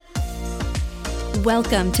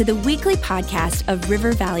Welcome to the weekly podcast of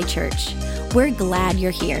River Valley Church. We're glad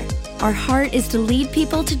you're here. Our heart is to lead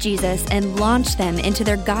people to Jesus and launch them into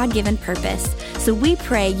their God-given purpose. So we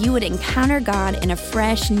pray you would encounter God in a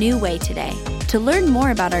fresh, new way today. To learn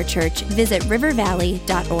more about our church, visit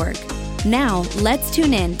rivervalley.org. Now, let's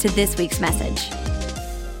tune in to this week's message.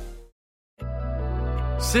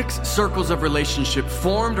 6 circles of relationship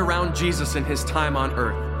formed around Jesus in his time on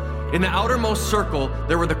earth. In the outermost circle,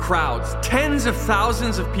 there were the crowds, tens of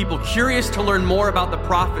thousands of people curious to learn more about the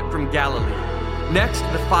prophet from Galilee. Next,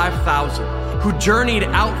 the 5,000, who journeyed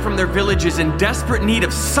out from their villages in desperate need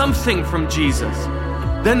of something from Jesus.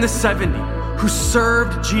 Then the 70, who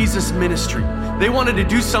served Jesus' ministry. They wanted to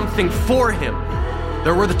do something for him.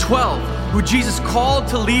 There were the 12, who Jesus called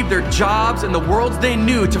to leave their jobs and the worlds they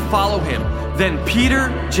knew to follow him. Then Peter,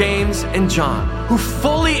 James, and John, who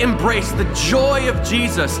fully embraced the joy of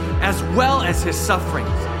Jesus as well as his sufferings.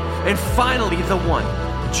 And finally, the one,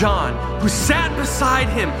 John, who sat beside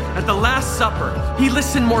him at the Last Supper. He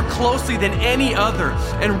listened more closely than any other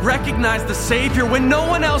and recognized the Savior when no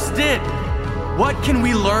one else did. What can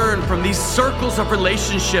we learn from these circles of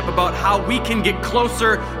relationship about how we can get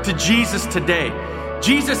closer to Jesus today?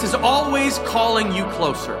 Jesus is always calling you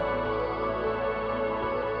closer.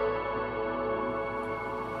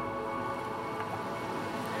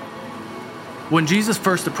 When Jesus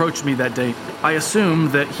first approached me that day, I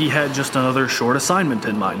assumed that he had just another short assignment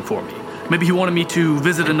in mind for me. Maybe he wanted me to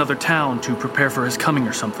visit another town to prepare for his coming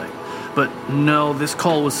or something. But no, this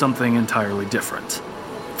call was something entirely different.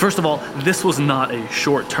 First of all, this was not a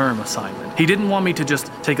short-term assignment. He didn't want me to just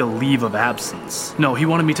take a leave of absence. No, he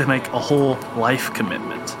wanted me to make a whole life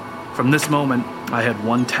commitment. From this moment, I had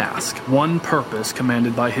one task, one purpose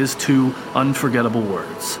commanded by his 2 unforgettable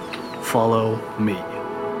words: follow me.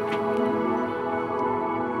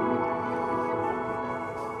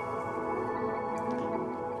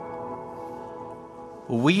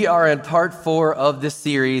 We are in part 4 of this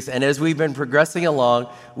series, and as we've been progressing along,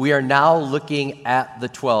 we are now looking at the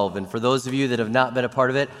 12. And for those of you that have not been a part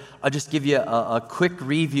of it, I'll just give you a quick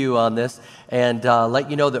review on this and let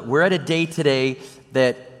you know that we're at a day today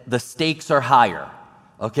that the stakes are higher.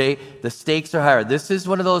 Okay, the stakes are higher. This is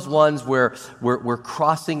one of those ones where we're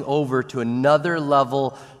crossing over to another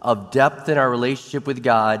level of depth in our relationship with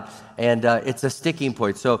God, and it's a sticking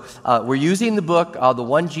point. So we're using the book, The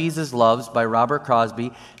One Jesus Loves by Robert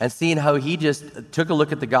Crosby, and seeing how he just took a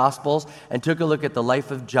look at the Gospels and took a look at the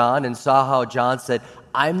life of John and saw how John said,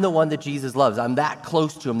 I'm the one that Jesus loves. I'm that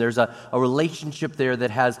close to him. There's a relationship there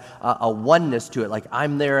that has a oneness to it, like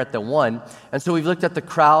I'm there at the one. And so we've looked at the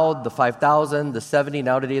crowd, the 5,000, the 70,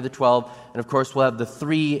 now today the 12, and of course we'll have the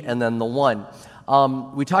 3 and then the 1.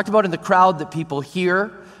 We talked about in the crowd that people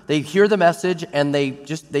hear, they hear the message and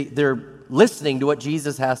they're listening to what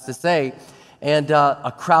Jesus has to say. And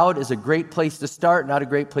a crowd is a great place to start, not a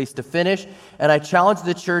great place to finish. And I challenge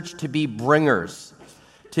the church to be bringers.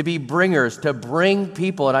 To be bringers, to bring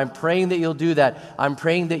people, and I'm praying that you'll do that. I'm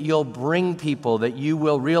praying that you'll bring people, that you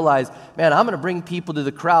will realize, man, I'm going to bring people to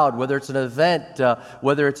the crowd, whether it's an event,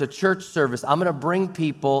 whether it's a church service. I'm going to bring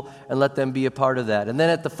people and let them be a part of that. And then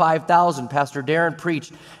at the 5,000, Pastor Darren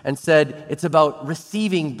preached and said it's about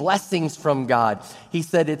receiving blessings from God. He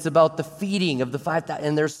said it's about the feeding of the 5,000,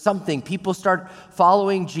 and there's something. People start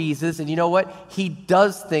following Jesus, and you know what? He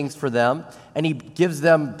does things for them. And he gives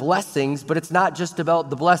them blessings, but it's not just about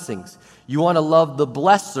the blessings. You want to love the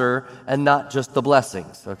blesser and not just the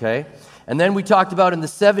blessings, okay? And then we talked about in the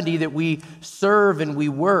 70 that we serve and we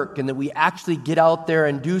work and that we actually get out there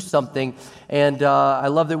and do something. And I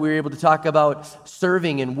love that we were able to talk about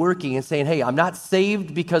serving and working and saying, hey, I'm not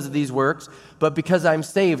saved because of these works, but because I'm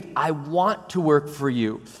saved, I want to work for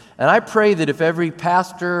you. And I pray that if every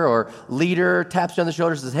pastor or leader taps you on the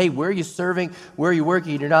shoulder and says, hey, where are you serving? Where are you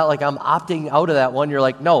working? And you're not like, I'm opting out of that one. You're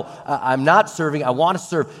like, no, I'm not serving. I want to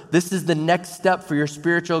serve. This is the next step for your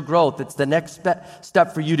spiritual growth. It's the next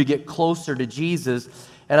step for you to get closer to Jesus.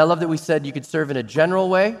 And I love that we said you could serve in a general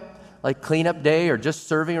way, like cleanup day or just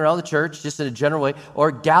serving around the church, just in a general way,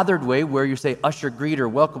 or gathered way where you say usher,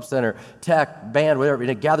 greeter, welcome center, tech, band, whatever, in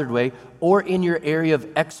a gathered way, or in your area of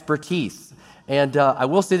expertise. And I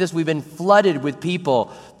will say this, we've been flooded with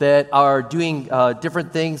people that are doing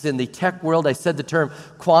different things in the tech world. I said the term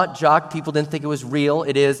quant jock. People didn't think it was real.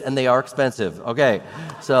 It is, and they are expensive. Okay,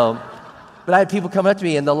 so, but I had people come up to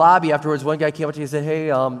me in the lobby afterwards. One guy came up to me and said, hey,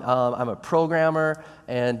 I'm a programmer.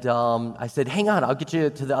 And I said, hang on, I'll get you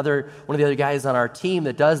to one of the other guys on our team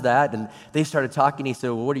that does that. And they started talking. He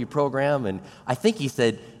said, well, what do you program? And I think he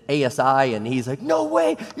said, ASI, and he's like, no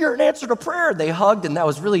way, you're an answer to prayer. And they hugged, and that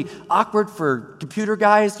was really awkward for computer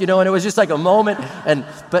guys, and it was just like a moment.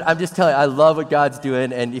 But I'm just telling you, I love what God's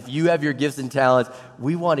doing, and if you have your gifts and talents,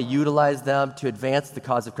 we want to utilize them to advance the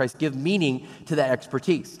cause of Christ, give meaning to that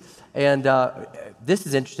expertise. And this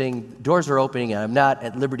is interesting. Doors are opening, and I'm not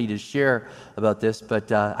at liberty to share about this,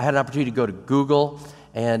 but I had an opportunity to go to Google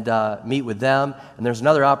and meet with them. And there's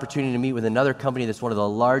another opportunity to meet with another company that's one of the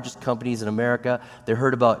largest companies in America. They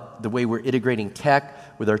heard about the way we're integrating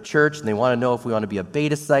tech with our church, and they want to know if we want to be a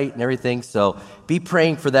beta site and everything. So be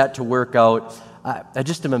praying for that to work out. I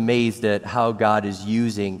just am amazed at how God is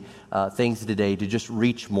using things today to just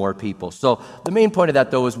reach more people. So the main point of that,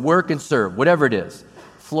 though, is work and serve, whatever it is.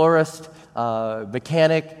 Florist,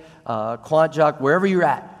 mechanic, quant jock, wherever you're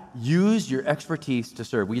at, use your expertise to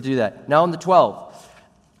serve. We do that. Now in the 12,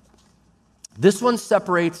 this one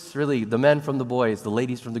separates really the men from the boys, the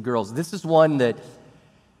ladies from the girls. This is one that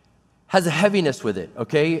has a heaviness with it,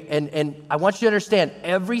 okay? And I want you to understand,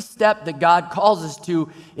 every step that God calls us to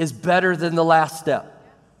is better than the last step.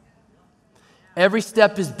 Every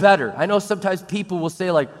step is better. I know sometimes people will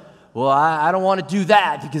say like, well, I don't want to do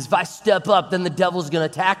that because if I step up, then the devil's going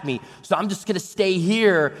to attack me. So I'm just going to stay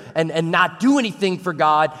here and not do anything for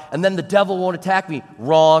God, and then the devil won't attack me.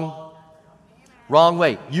 Wrong. Wrong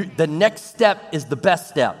way. The next step is the best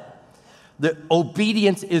step. The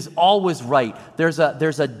obedience is always right. There's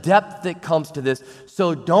a depth that comes to this.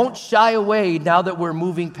 So don't shy away now that we're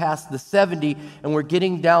moving past the 70 and we're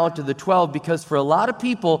getting down to the 12, because for a lot of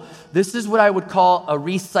people, this is what I would call a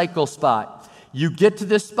recycle spot. You get to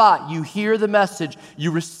this spot, you hear the message,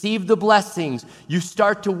 you receive the blessings, you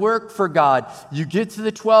start to work for God. You get to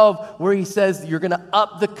the 12 where he says you're going to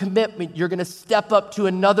up the commitment, you're going to step up to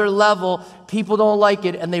another level. People don't like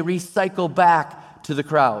it, and they recycle back to the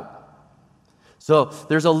crowd. So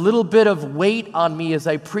there's a little bit of weight on me as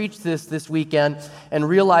I preach this weekend, and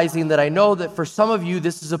realizing that I know that for some of you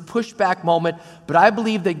this is a pushback moment, but I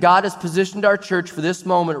believe that God has positioned our church for this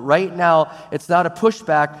moment right now. It's not a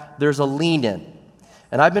pushback, there's a lean in.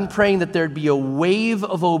 And I've been praying that there'd be a wave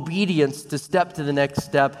of obedience to step to the next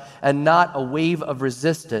step and not a wave of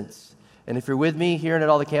resistance. And if you're with me here and at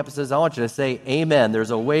all the campuses, I want you to say amen. There's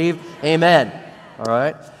a wave, amen. All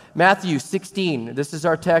right? Matthew 16, this is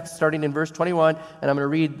our text starting in verse 21, and I'm going to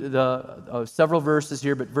read the several verses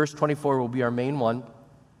here, but verse 24 will be our main one.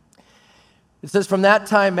 It says, from that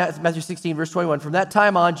time, Matthew 16, verse 21, from that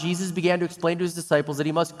time on, Jesus began to explain to his disciples that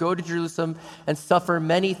he must go to Jerusalem and suffer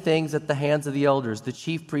many things at the hands of the elders, the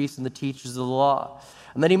chief priests, and the teachers of the law,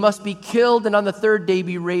 and that he must be killed and on the third day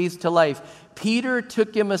be raised to life. Peter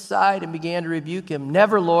took him aside and began to rebuke him.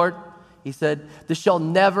 Never, Lord, he said, this shall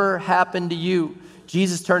never happen to you.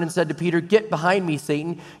 Jesus turned and said to Peter, get behind me,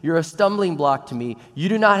 Satan. You're a stumbling block to me. You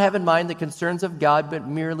do not have in mind the concerns of God, but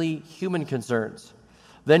merely human concerns.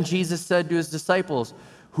 Then Jesus said to his disciples,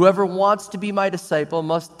 whoever wants to be my disciple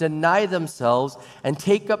must deny themselves and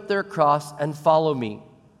take up their cross and follow me.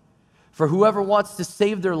 For whoever wants to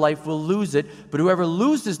save their life will lose it, but whoever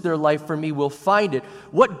loses their life for me will find it.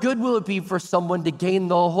 What good will it be for someone to gain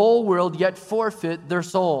the whole world yet forfeit their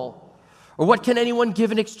soul? Or what can anyone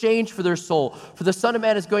give in exchange for their soul? For the Son of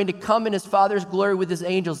Man is going to come in his Father's glory with his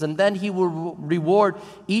angels, and then he will reward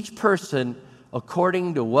each person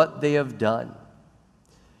according to what they have done.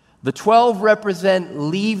 The 12 represent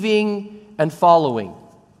leaving and following.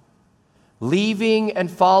 Leaving and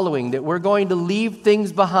following, that we're going to leave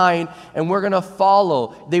things behind and we're going to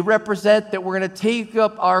follow. They represent that we're going to take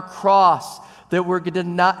up our cross, that we're going to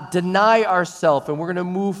not deny ourselves and we're going to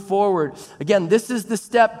move forward. Again, this is the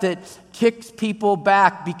step that kicks people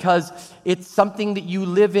back because it's something that you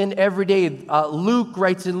live in every day. Luke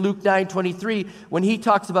writes in Luke 9:23, when he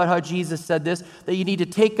talks about how Jesus said this, that you need to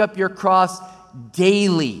take up your cross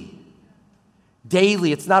daily.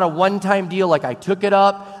 Daily. It's not a one-time deal like I took it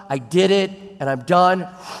up, I did it, and I'm done.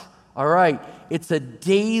 All right. It's a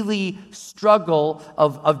daily struggle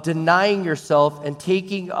of denying yourself and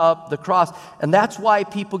taking up the cross. And that's why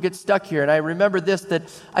people get stuck here. And I remember this, that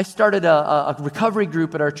I started a recovery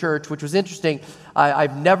group at our church, which was interesting.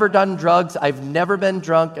 I've never done drugs. I've never been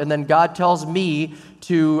drunk. And then God tells me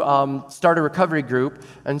to start a recovery group.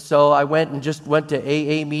 And so I went to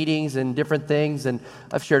AA meetings and different things. And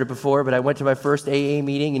I've shared it before, but I went to my first AA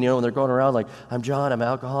meeting, and, when they're going around like, I'm John, I'm an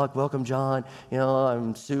alcoholic, welcome John.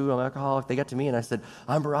 I'm Sue, I'm an alcoholic. They got to me and I said,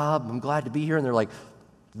 I'm Rob, I'm glad to be here. And they're like,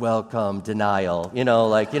 welcome, denial.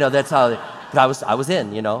 That's how, but I was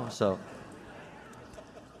in, so.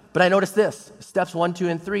 But I noticed this, steps 1, 2,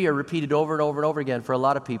 and 3 are repeated over and over and over again for a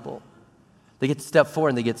lot of people. They get to step 4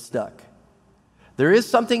 and they get stuck. There is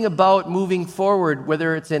something about moving forward,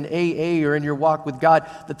 whether it's in AA or in your walk with God,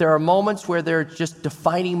 that there are moments where they're just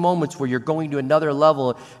defining moments where you're going to another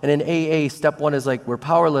level. And in AA, step one is like we're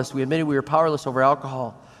powerless. We admitted we were powerless over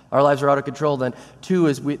alcohol. Our lives are out of control. Then two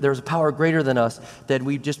is there's a power greater than us. Then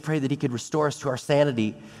we just prayed that he could restore us to our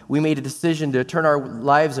sanity. We made a decision to turn our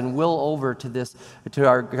lives and will over to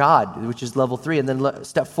our God, which is level 3. And then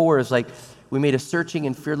step 4 is like we made a searching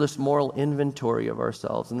and fearless moral inventory of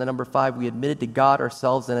ourselves. And then number 5, we admitted to God,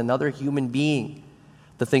 ourselves, and another human being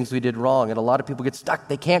the things we did wrong. And a lot of people get stuck.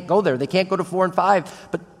 They can't go there. They can't go to 4 and 5.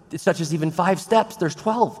 But it's not just even 5 steps. There's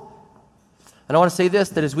 12. And I want to say this,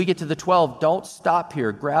 that as we get to the 12, don't stop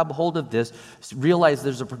here. Grab hold of this. Realize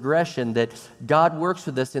there's a progression, that God works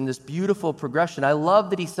with us in this beautiful progression. I love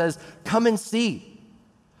that he says, come and see.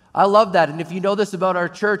 I love that. And if you know this about our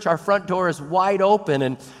church, our front door is wide open.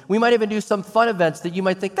 And we might even do some fun events that you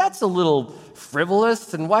might think, that's a little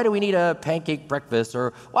frivolous. And why do we need a pancake breakfast?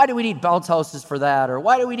 Or why do we need bounce houses for that? Or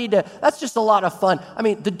why do we need that's just a lot of fun. I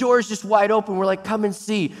mean, the door is just wide open. We're like, come and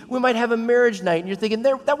see. We might have a marriage night. And you're thinking,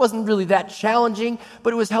 that wasn't really that challenging,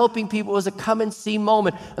 but it was helping people. It was a come and see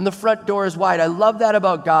moment. And the front door is wide. I love that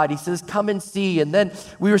about God. He says, come and see. And then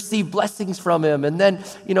we receive blessings from him. And then,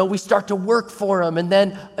 we start to work for him. And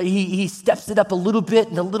then he steps it up a little bit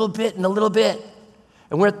and a little bit and a little bit.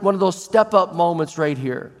 And we're at one of those step up moments right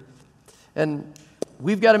here. And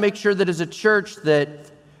we've got to make sure that as a church that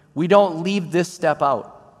we don't leave this step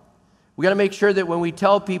out. We got to make sure that when we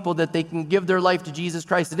tell people that they can give their life to Jesus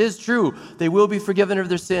Christ, it is true they will be forgiven of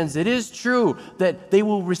their sins. It is true that they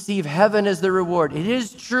will receive heaven as their reward. It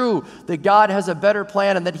is true that God has a better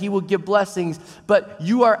plan and that he will give blessings. But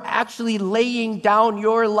you are actually laying down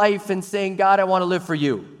your life and saying, God, I want to live for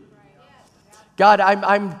you. God,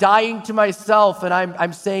 I'm dying to myself, and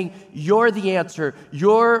I'm saying, you're the answer.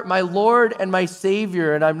 You're my Lord and my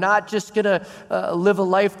Savior, and I'm not just going to live a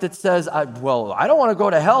life that says, I don't want to go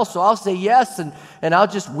to hell, so I'll say yes, and I'll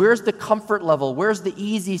just, where's the comfort level? Where's the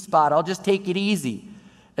easy spot? I'll just take it easy.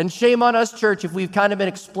 And shame on us, church, if we've kind of been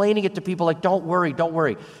explaining it to people like, don't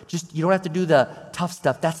worry. Just, you don't have to do the tough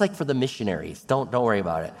stuff. That's like for the missionaries. Don't worry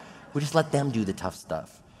about it. We just let them do the tough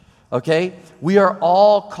stuff. Okay? We are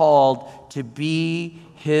all called to be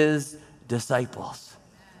his disciples.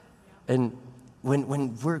 And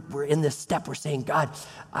when we're in this step, we're saying, God,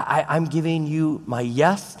 I'm giving you my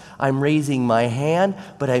yes, I'm raising my hand,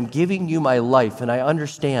 but I'm giving you my life. And I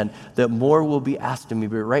understand that more will be asked of me.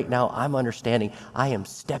 But right now, I'm understanding I am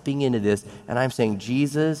stepping into this, and I'm saying,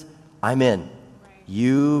 Jesus, I'm in.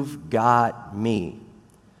 You've got me.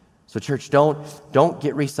 So church, don't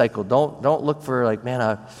get recycled. Don't look for like, man,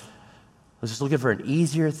 I was just looking for an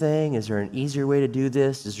easier thing. Is there an easier way to do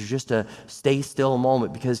this? Is there just a stay still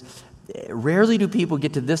moment? Because rarely do people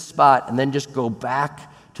get to this spot and then just go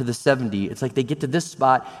back to the 70. It's like they get to this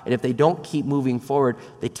spot, and if they don't keep moving forward,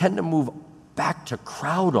 they tend to move back to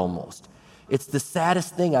crowd almost. It's the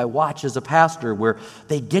saddest thing I watch as a pastor, where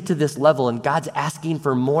they get to this level and God's asking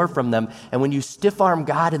for more from them. And when you stiff arm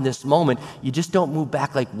God in this moment, you just don't move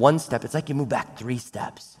back like 1 step. It's like you move back 3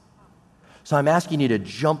 steps. So I'm asking you to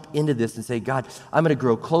jump into this and say, God, I'm going to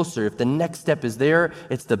grow closer. If the next step is there,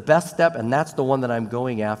 it's the best step, and that's the one that I'm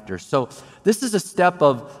going after. So this is a step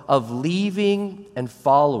of leaving and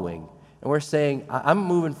following. And we're saying, I'm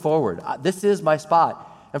moving forward. This is my spot.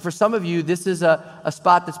 And for some of you, this is a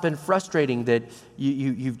spot that's been frustrating, that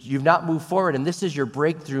you've not moved forward, and this is your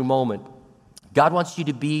breakthrough moment. God wants you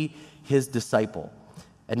to be his disciple.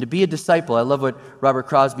 And to be a disciple, I love what Robert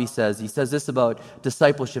Crosby says. He says this about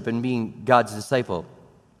discipleship and being God's disciple.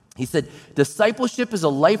 He said, discipleship is a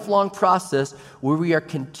lifelong process where we are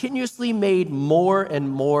continuously made more and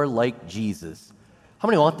more like Jesus. How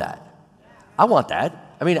many want that? I want that.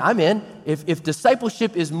 I mean, I'm in. If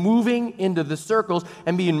discipleship is moving into the circles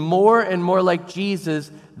and being more and more like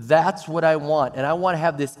Jesus, that's what I want. And I want to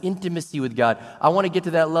have this intimacy with God. I want to get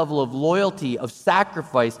to that level of loyalty, of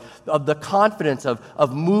sacrifice, of the confidence,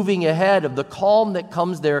 of moving ahead, of the calm that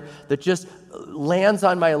comes there that just lands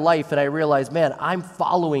on my life. And I realize, man, I'm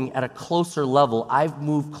following at a closer level. I've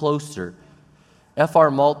moved closer.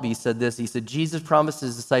 F.R. Maltby said this. He said, Jesus promised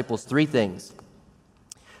his disciples 3 things.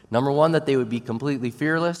 Number 1, that they would be completely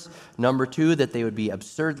fearless. Number 2, that they would be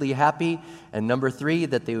absurdly happy. And number 3,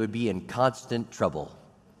 that they would be in constant trouble.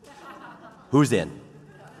 Who's in?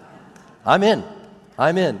 I'm in.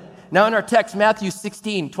 I'm in. Now in our text, Matthew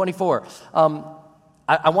 16:24,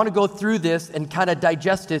 I want to go through this and kind of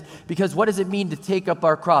digest it, because what does it mean to take up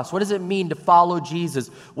our cross? What does it mean to follow Jesus?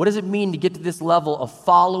 What does it mean to get to this level of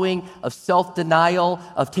following, of self-denial,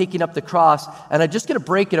 of taking up the cross? And I'm just going to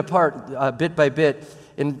break it apart bit by bit.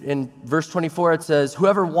 in verse 24, it says,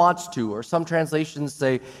 whoever wants to, or some translations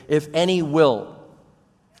say, if any will.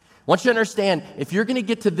 I want you to understand, if you're going to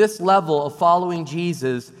get to this level of following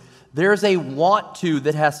Jesus, there's a want to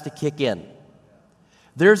that has to kick in.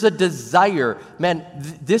 There's a desire. Man,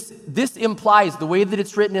 this implies, the way that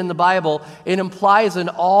it's written in the Bible, it implies an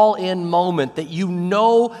all-in moment that you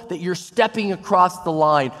know that you're stepping across the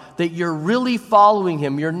line, that you're really following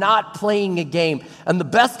him. You're not playing a game. And the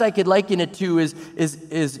best I could liken it to is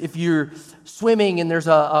if you're swimming and there's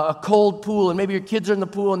a cold pool and maybe your kids are in the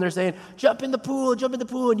pool and they're saying, jump in the pool,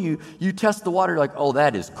 and you test the water, like, oh,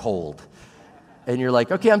 that is cold. And you're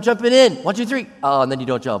like, okay, I'm jumping in. 1, 2, 3. Oh, and then you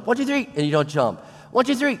don't jump. 1, 2, 3, and you don't jump. 1,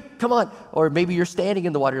 2, 3, come on. Or maybe you're standing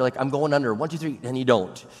in the water, you're like, I'm going under. 1, 2, 3, and you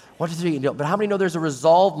don't. 1, 2, 3, and you don't. But how many know there's a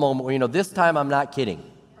resolve moment where you know, this time I'm not kidding.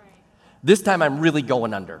 Right. This time I'm really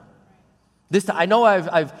going under. Right. This time, I know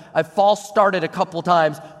I've false started a couple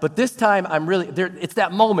times, but this time I'm really there. It's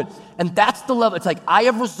that moment, and that's the level. It's like I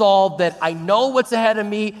have resolved that I know what's ahead of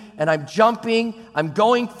me, and I'm jumping. I'm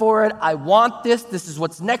going for it. I want this. This is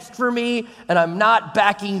what's next for me, and I'm not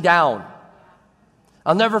backing down.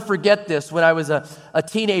 I'll never forget this when I was a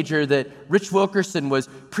teenager that Rich Wilkerson was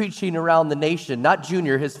preaching around the nation, not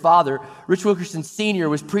Junior, his father. Rich Wilkerson Sr.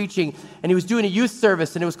 was preaching, and he was doing a youth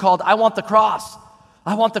service, and it was called, I Want the Cross.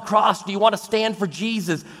 I want the cross. Do you want to stand for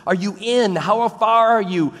Jesus? Are you in? How far are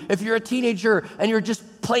you? If you're a teenager and you're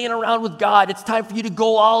just playing around with God, it's time for you to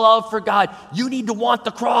go all out for God. You need to want the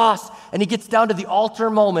cross. And he gets down to the altar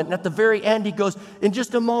moment. And at the very end, he goes, in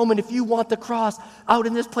just a moment, if you want the cross out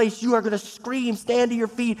in this place, you are going to scream, stand to your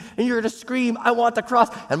feet, and you're going to scream, I want the cross.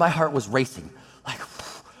 And my heart was racing. Like,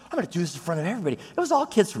 I'm going to do this in front of everybody. It was all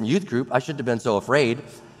kids from youth group. I shouldn't have been so afraid.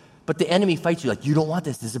 But the enemy fights you like, you don't want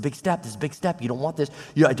this. This is a big step. This is a big step. You don't want this.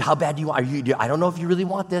 How bad do you want? I don't know if you really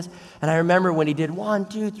want this. And I remember when he did 1,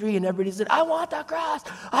 2, 3, and everybody said, I want the cross.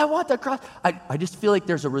 I want the cross. I just feel like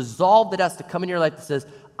there's a resolve that has to come in your life that says,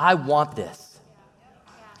 I want this.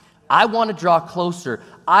 I want to draw closer.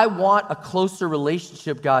 I want a closer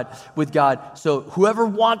relationship, with God. So whoever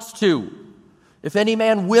wants to, if any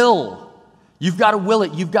man will, you've got to will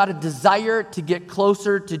it. You've got to desire to get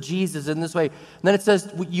closer to Jesus in this way. And then it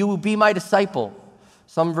says, you will be my disciple.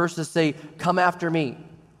 Some verses say, come after me.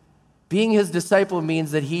 Being his disciple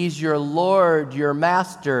means that he's your Lord, your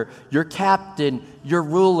master, your captain, your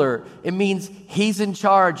ruler. It means he's in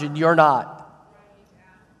charge and you're not.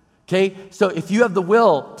 Okay, so if you have the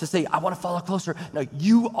will to say, I want to follow closer, now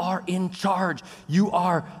you are in charge. You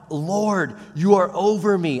are Lord. You are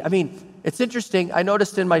over me. I mean, it's interesting. I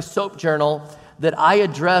noticed in my soap journal that I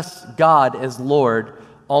address God as Lord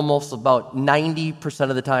almost about 90%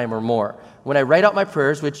 of the time or more. When I write out my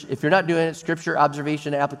prayers, which if you're not doing it, scripture,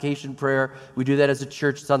 observation, application, prayer, we do that as a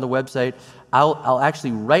church. It's on the website. I'll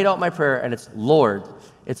actually write out my prayer, and it's Lord.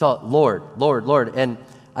 It's all Lord, Lord, Lord. And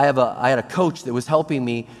I had a coach that was helping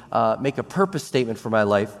me make a purpose statement for my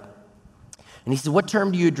life. And he said, what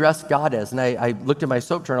term do you address God as? And I looked at my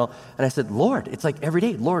soap journal, and I said, Lord. It's like every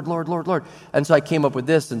day, Lord, Lord, Lord, Lord. And so I came up with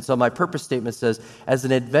this. And so my purpose statement says, as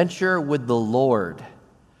an adventurer with the Lord,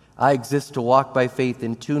 I exist to walk by faith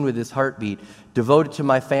in tune with his heartbeat. Devoted to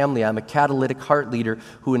my family, I'm a catalytic heart leader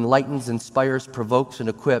who enlightens, inspires, provokes, and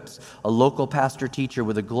equips. A local pastor teacher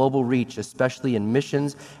with a global reach, especially in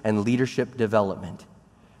missions and leadership development.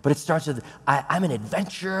 But it starts with, I'm an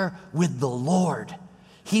adventurer with the Lord.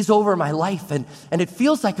 He's over my life, and it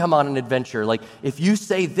feels like I'm on an adventure. Like, if you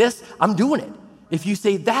say this, I'm doing it. If you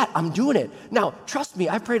say that, I'm doing it. Now, trust me,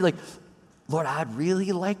 I prayed like, Lord, I'd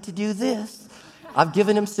really like to do this. I've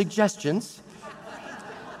given him suggestions.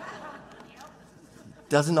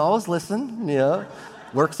 Doesn't always listen,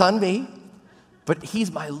 works on me. But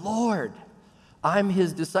he's my Lord. I'm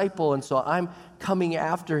his disciple, and so I'm coming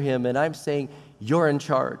after him, and I'm saying, you're in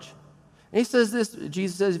charge. And he says this,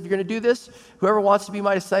 Jesus says, if you're going to do this, whoever wants to be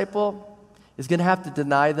my disciple is going to have to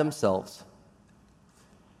deny themselves.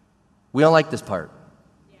 We don't like this part.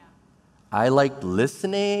 Yeah. I like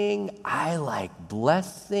listening. I like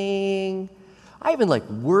blessing. I even like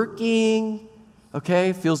working.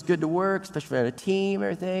 Okay, feels good to work, especially on a team,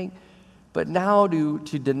 everything. But now to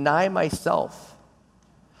deny myself.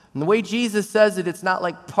 And the way Jesus says it, it's not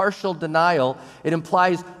like partial denial. It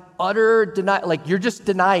implies utter denial, like you're just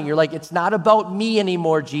denying. You're like, it's not about me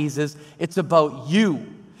anymore, Jesus. It's about you.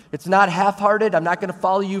 It's not half-hearted. I'm not going to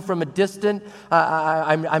follow you from a distance.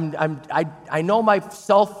 I know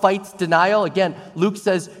myself fights denial. Again, Luke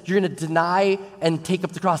says you're going to deny and take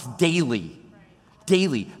up the cross daily.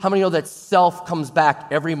 Daily. How many know that self comes back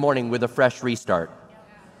every morning with a fresh restart?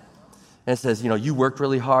 And it says, you worked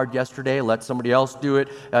really hard yesterday. Let somebody else do it.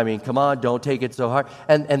 I mean, come on, don't take it so hard.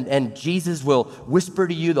 And Jesus will whisper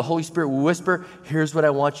to you. The Holy Spirit will whisper, here's what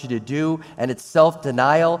I want you to do. And it's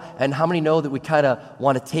self-denial. And how many know that we kind of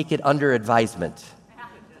want to take it under advisement?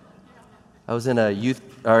 I was in a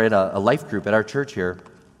life group at our church here.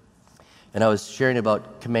 And I was sharing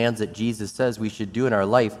about commands that Jesus says we should do in our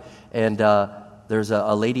life. And there's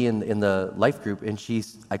a lady in the life group. And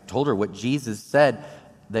I told her what Jesus said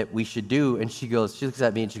that we should do, and she looks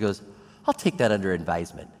at me and she goes, I'll take that under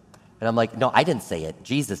advisement. And I'm like, no, I didn't say it.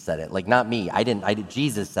 Jesus said it. Like, not me.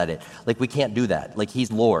 Jesus said it. Like, we can't do that. Like, he's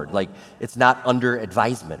Lord. Like, it's not under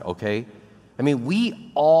advisement, okay? I mean,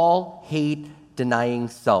 we all hate denying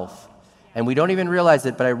self. And we don't even realize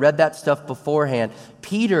it, but I read that stuff beforehand.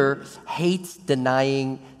 Peter hates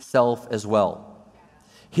denying self as well.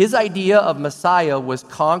 His idea of Messiah was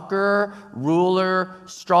conqueror, ruler,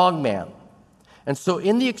 strongman. And so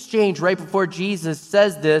in the exchange, right before Jesus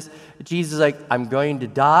says this, Jesus is like, I'm going to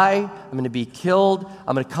die. I'm going to be killed.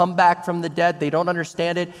 I'm going to come back from the dead. They don't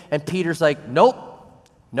understand it. And Peter's like, nope.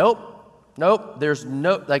 There's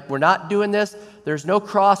no, we're not doing this. There's no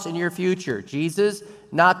cross in your future. Jesus,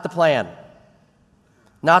 not the plan.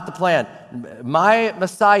 Not the plan. My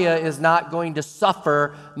Messiah is not going to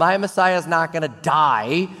suffer. My Messiah is not going to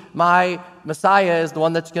die. My Messiah is the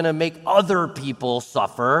one that's going to make other people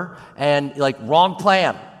suffer. And wrong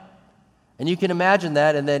plan. And you can imagine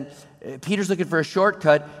that. And then Peter's looking for a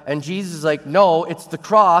shortcut. And Jesus is like, no, it's the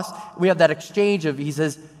cross. We have that exchange he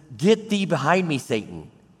says, get thee behind me,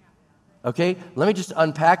 Satan. Okay? Let me just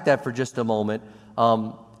unpack that for just a moment.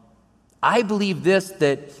 I believe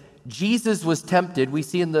that Jesus was tempted, we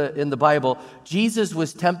see in the Bible, Jesus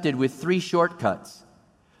was tempted with 3 shortcuts.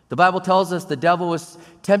 The Bible tells us the devil was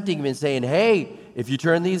tempting him and saying, hey, if you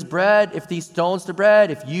turn these stones to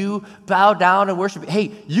bread, if you bow down and worship,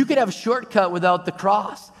 hey, you could have a shortcut without the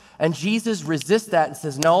cross. And Jesus resists that and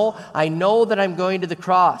says, no, I know that I'm going to the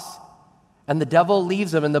cross. And the devil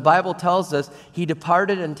leaves him, and the Bible tells us he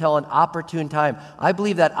departed until an opportune time. I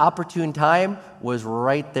believe that opportune time was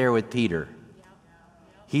right there with Peter.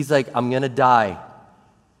 He's like, I'm going to die.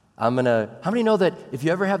 How many know that if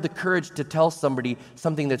you ever have the courage to tell somebody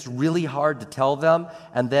something that's really hard to tell them,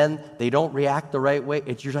 and then they don't react the right way,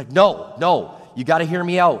 you're like, no, you got to hear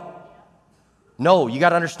me out. No, you got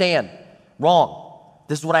to understand. Wrong.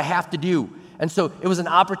 This is what I have to do. And so it was an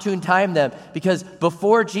opportune time then, because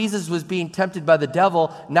before Jesus was being tempted by the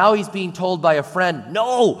devil, now he's being told by a friend,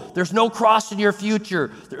 no, there's no cross in your future.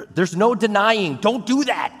 There's no denying. Don't do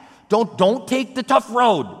that. Don't take the tough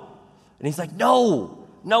road. And he's like, no.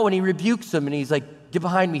 And he rebukes him, and he's like, get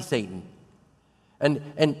behind me, Satan.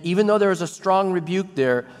 And even though there was a strong rebuke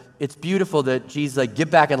there, it's beautiful that Jesus is like,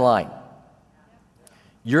 get back in line.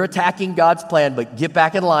 You're attacking God's plan, but get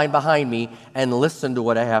back in line behind me and listen to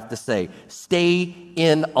what I have to say. Stay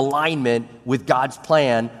in alignment with God's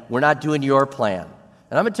plan. We're not doing your plan.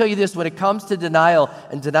 And I'm going to tell you this, when it comes to denial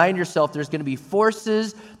and denying yourself, there's going to be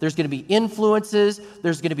forces, there's going to be influences,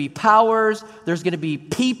 there's going to be powers, there's going to be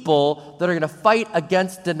people that are going to fight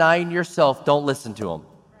against denying yourself. Don't listen to them.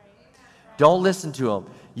 Don't listen to them.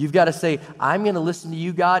 You've got to say, I'm going to listen to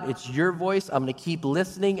you, God. It's your voice. I'm going to keep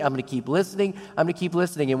listening. I'm going to keep listening. I'm going to keep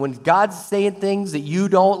listening. And when God's saying things that you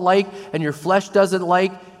don't like and your flesh doesn't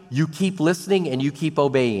like, you keep listening and you keep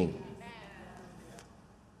obeying.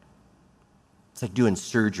 It's like doing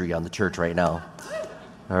surgery on the church right now.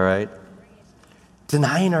 All right?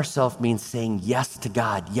 Denying ourselves means saying yes to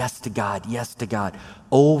God, yes to God, yes to God,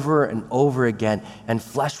 over and over again. And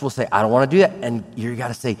flesh will say, I don't want to do that. And you got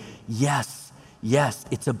to say, yes,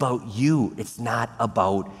 it's about you. It's not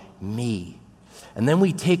about me. And then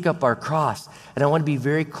we take up our cross. And I want to be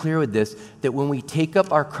very clear with this, that when we take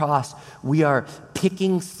up our cross, we are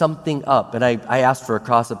picking something up. And I asked for a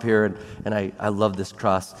cross up here, and I love this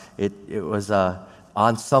cross. It was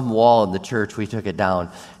on some wall in the church. We took it down.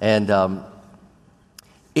 And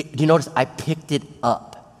do you notice I picked it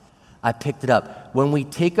up? I picked it up. When we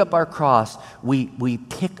take up our cross, we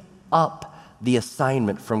pick up the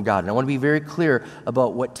assignment from God. And I want to be very clear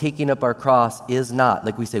about what taking up our cross is not.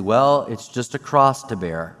 Like we say, well, it's just a cross to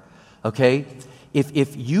bear, okay?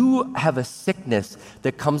 If you have a sickness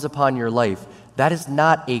that comes upon your life, that is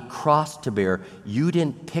not a cross to bear. You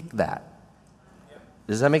didn't pick that.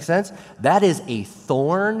 Does that make sense? That is a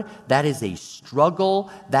thorn. That is a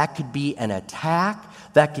struggle. That could be an attack.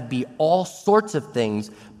 That could be all sorts of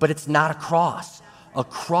things, but it's not a cross. A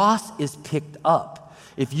cross is picked up.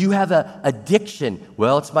 If you have an addiction,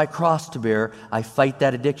 well, it's my cross to bear. I fight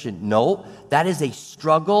that addiction. No, that is a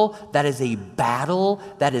struggle. That is a battle.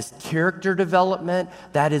 That is character development.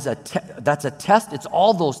 That's a test. It's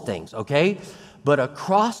all those things, okay? But a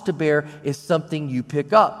cross to bear is something you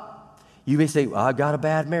pick up. You may say, well, I got a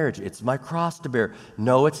bad marriage. It's my cross to bear.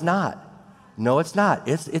 No, it's not. No, it's not.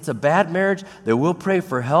 It's a bad marriage that we'll pray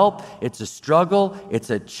for help. It's a struggle.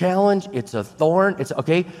 It's a challenge. It's a thorn.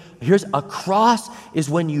 Here's a cross is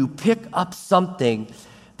when you pick up something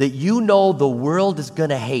that you know the world is going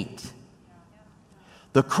to hate.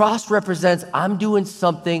 The cross represents I'm doing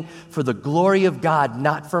something for the glory of God,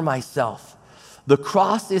 not for myself. The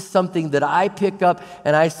cross is something that I pick up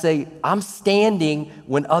and I say, I'm standing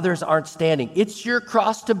when others aren't standing. It's your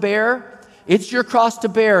cross to bear. It's your cross to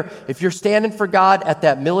bear if you're standing for God at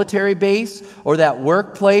that military base or that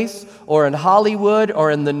workplace or in Hollywood or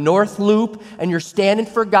in the North Loop, and you're standing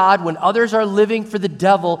for God when others are living for the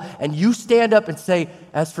devil, and you stand up and say,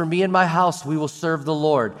 as for me and my house, we will serve the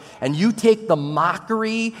Lord. And you take the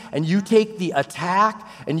mockery and you take the attack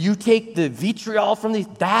and you take the vitriol from these,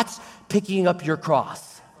 that's picking up your cross.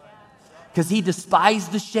 Because he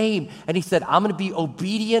despised the shame. And he said, I'm going to be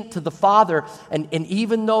obedient to the Father. And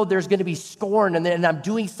even though there's going to be scorn and I'm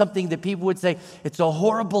doing something that people would say, it's a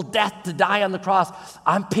horrible death to die on the cross,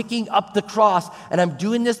 I'm picking up the cross. And I'm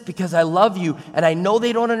doing this because I love you. And I know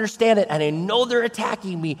they don't understand it. And I know they're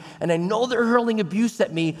attacking me. And I know they're hurling abuse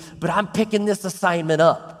at me. But I'm picking this assignment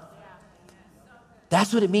up.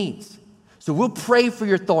 That's what it means. So we'll pray for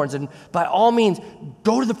your thorns, and by all means,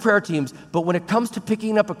 go to the prayer teams. But when it comes to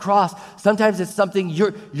picking up a cross, sometimes it's something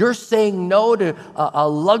you're saying no to a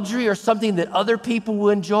luxury or something that other people will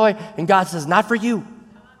enjoy, and God says, not for you.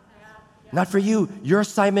 Not for you. Your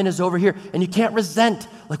assignment is over here, and you can't resent.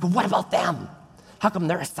 Like, well, what about them? How come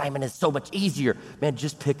their assignment is so much easier? Man,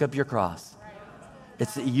 just pick up your cross.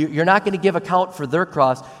 You're not going to give account for their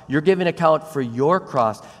cross. You're giving account for your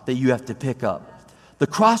cross that you have to pick up. The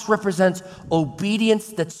cross represents obedience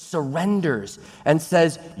that surrenders and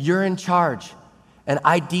says, you're in charge, and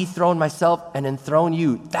I dethrone myself and enthrone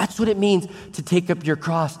you. That's what it means to take up your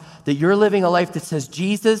cross, that you're living a life that says,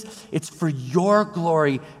 Jesus, it's for your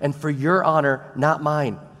glory and for your honor, not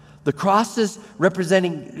mine. The cross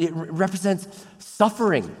represents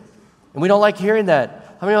suffering, and we don't like hearing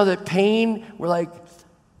that. How many know that pain, we're like,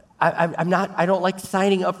 I don't like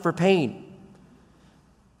signing up for pain.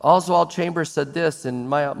 Oswald Chambers said this in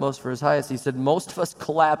My Utmost for His Highest. He said, most of us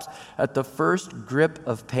collapse at the first grip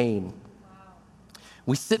of pain.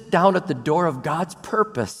 We sit down at the door of God's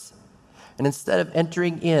purpose, and instead of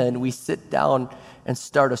entering in, we sit down and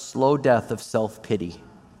start a slow death of self-pity.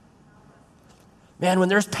 Man, when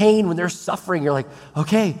there's pain, when there's suffering, you're like,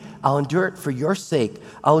 okay, I'll endure it for your sake.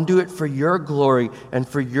 I'll endure it for your glory and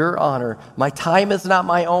for your honor. My time is not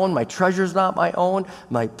my own. My treasure is not my own.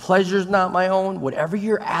 My pleasure is not my own. Whatever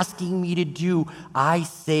you're asking me to do, I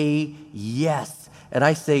say yes. And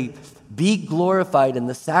I say, be glorified in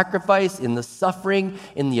the sacrifice, in the suffering,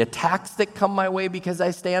 in the attacks that come my way because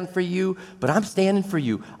I stand for you. But I'm standing for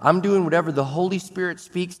you. I'm doing whatever the Holy Spirit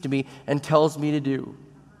speaks to me and tells me to do.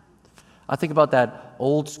 I think about that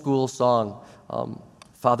old school song,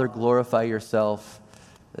 Father, glorify yourself.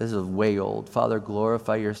 This is way old. Father,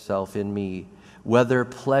 glorify yourself in me, whether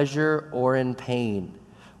pleasure or in pain,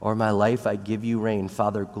 or my life I give you reign.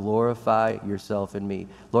 Father, glorify yourself in me.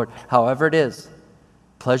 Lord, however it is,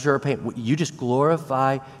 pleasure or pain, you just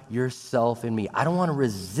glorify yourself in me. I don't want to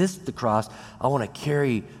resist the cross. I want to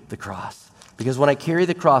carry the cross. Because when I carry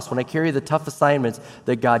the cross, when I carry the tough assignments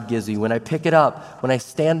that God gives me, when I pick it up, when I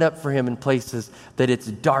stand up for Him in places that it's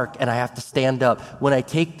dark and I have to stand up, when I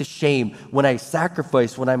take the shame, when I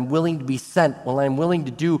sacrifice, when I'm willing to be sent, when I'm willing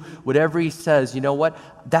to do whatever He says, you know what?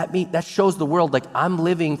 That shows the world like I'm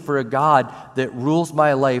living for a God that rules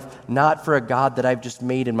my life, not for a God that I've just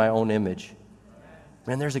made in my own image.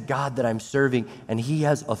 Man, there's a God that I'm serving, and He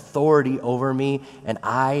has authority over me, and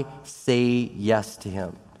I say yes to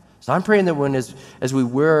Him. So I'm praying that as we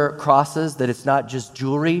wear crosses, that it's not just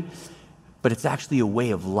jewelry, but it's actually a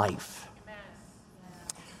way of life. Amen.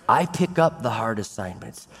 I pick up the hard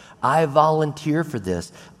assignments. I volunteer for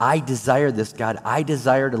this. I desire this, God. I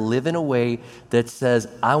desire to live in a way that says,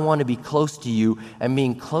 I want to be close to you, and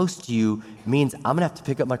being close to you means I'm going to have to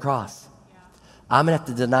pick up my cross. I'm going to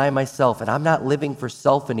have to deny myself, and I'm not living for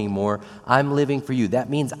self anymore. I'm living for you. That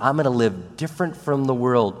means I'm going to live different from the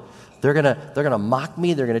world. They're gonna mock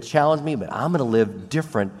me, they're gonna challenge me, but I'm gonna live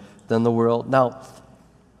different than the world. Now,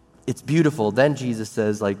 it's beautiful. Then Jesus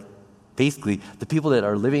says, like, basically, the people that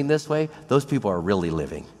are living this way, those people are really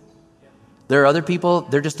living. There are other people,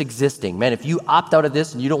 they're just existing. Man, if you opt out of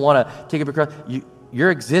this and you don't want to take up your cross,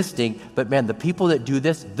 You're existing, but man, the people that do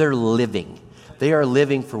this, they're living. They are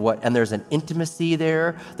living for what? And there's an intimacy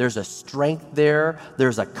there. There's a strength there.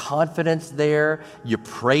 There's a confidence there. You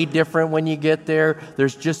pray different when you get there.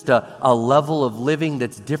 There's just a level of living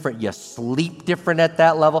that's different. You sleep different at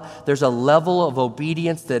that level. There's a level of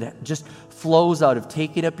obedience that just flows out of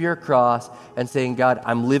taking up your cross and saying, God,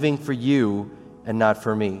 I'm living for you and not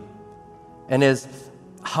for me. And as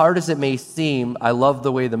hard as it may seem, I love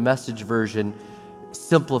the way the Message version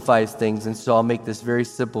simplifies things, and so I'll make this very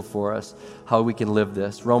simple for us, how we can live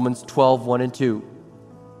this. Romans 12, 1 and 2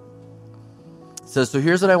 says, so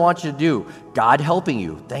here's what I want you to do. God helping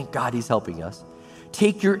you. Thank God he's helping us.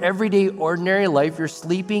 Take your everyday, ordinary life, your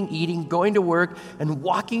sleeping, eating, going to work, and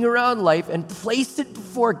walking around life, and place it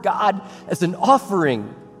before God as an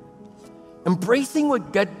offering. Embracing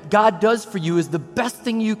what God does for you is the best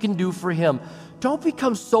thing you can do for him. Don't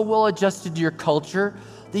become so well adjusted to your culture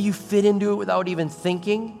that you fit into it without even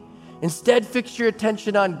thinking. Instead, fix your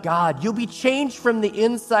attention on God. You'll be changed from the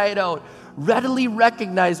inside out. Readily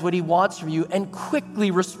recognize what he wants from you and quickly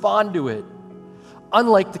respond to it.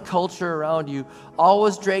 Unlike the culture around you,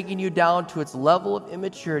 always dragging you down to its level of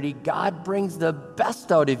immaturity, God brings the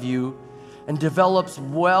best out of you and develops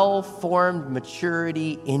well-formed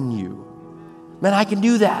maturity in you. Man, I can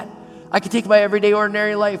do that. I can take my everyday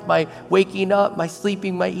ordinary life, my waking up, my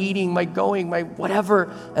sleeping, my eating, my going, my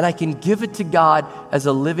whatever, and I can give it to God as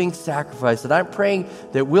a living sacrifice. And I'm praying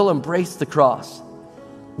that we'll embrace the cross.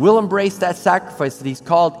 We'll embrace that sacrifice that he's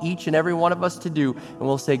called each and every one of us to do, and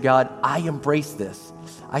we'll say, God, I embrace this.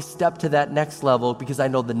 I step to that next level because I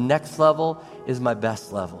know the next level is my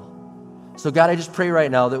best level. So God, I just pray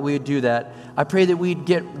right now that we would do that. I pray that we'd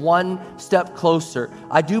get one step closer.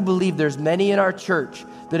 I do believe there's many in our church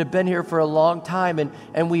that have been here for a long time,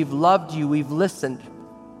 and we've loved you, we've listened.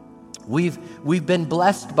 We've been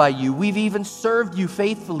blessed by you. We've even served you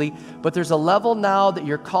faithfully, but there's a level now that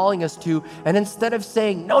you're calling us to, and instead of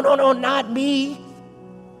saying, no, not me,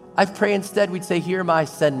 I pray instead we'd say, here am I,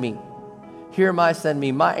 send me. Here am I, send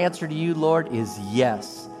me. My answer to you, Lord, is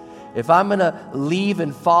yes. If I'm going to leave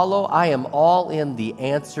and follow, I am all in. The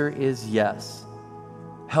answer is yes.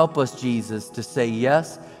 Help us, Jesus, to say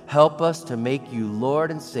yes. Help us to make you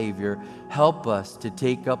Lord and Savior. Help us to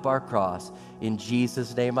take up our cross. In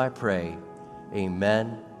Jesus' name I pray.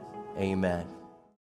 Amen. Amen.